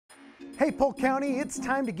Hey Polk County, it's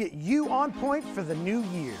time to get you on point for the new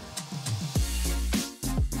year.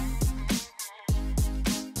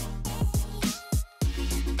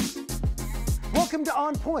 Welcome to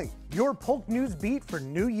On Point, your Polk News beat for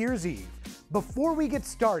New Year's Eve. Before we get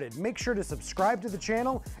started, make sure to subscribe to the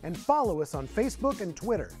channel and follow us on Facebook and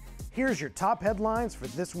Twitter. Here's your top headlines for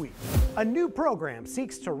this week. A new program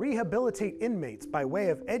seeks to rehabilitate inmates by way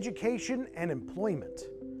of education and employment.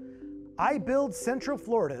 iBuild Central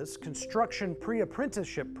Florida's construction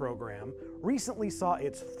pre-apprenticeship program recently saw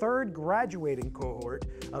its third graduating cohort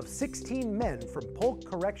of 16 men from Polk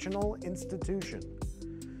Correctional Institution.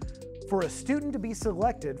 For a student to be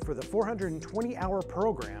selected for the 420-hour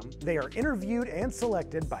program, they are interviewed and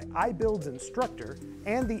selected by iBuild's instructor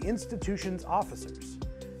and the institution's officers.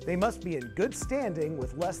 They must be in good standing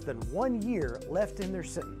with less than 1 year left in their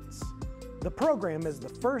sentence. The program is the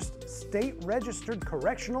first state-registered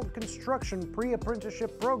correctional construction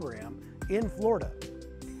pre-apprenticeship program in Florida.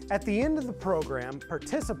 At the end of the program,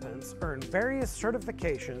 participants earn various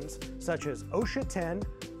certifications such as OSHA 10,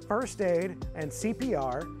 First Aid and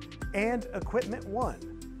CPR, and Equipment 1.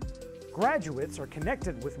 Graduates are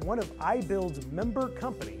connected with one of iBuild's member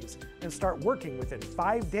companies and start working within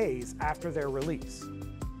 5 days after their release.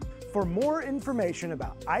 For more information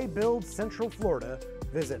about iBuild Central Florida,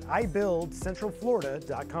 visit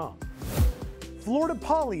ibuildcentralflorida.com. Florida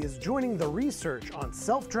Poly is joining the research on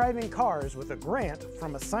self-driving cars with a grant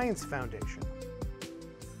from a science foundation.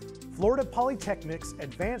 Florida Polytechnic's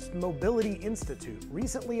Advanced Mobility Institute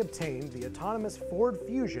recently obtained the autonomous Ford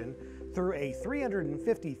Fusion through a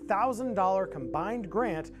 $350,000 combined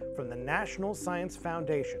grant from the National Science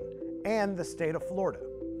Foundation and the state of Florida.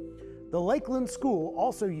 The Lakeland School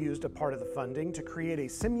also used a part of the funding to create a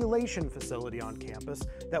simulation facility on campus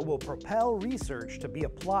that will propel research to be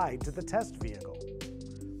applied to the test vehicle.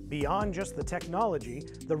 Beyond just the technology,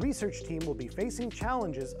 the research team will be facing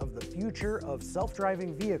challenges of the future of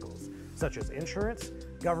self-driving vehicles, such as insurance,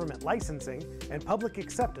 government licensing, and public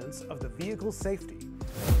acceptance of the vehicle's safety.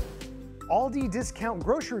 Aldi discount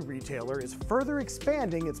grocery retailer is further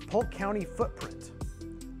expanding its Polk County footprint.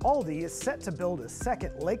 Aldi is set to build a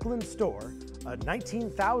second Lakeland store, a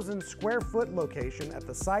 19,000 square foot location at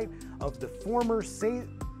the site of the former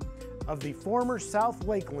South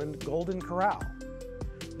Lakeland Golden Corral.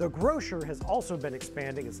 The grocer has also been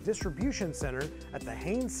expanding its distribution center at the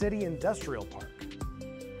Haines City Industrial Park.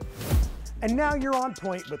 And now you're on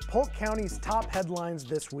point with Polk County's top headlines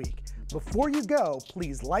this week. Before you go,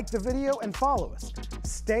 please like the video and follow us.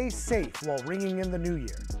 Stay safe while ringing in the new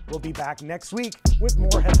year. We'll be back next week with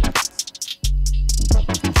more headlines.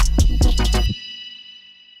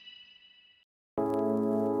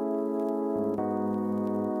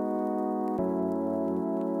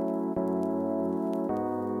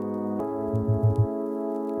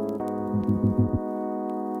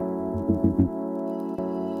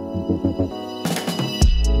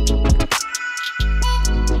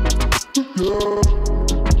 Yeah.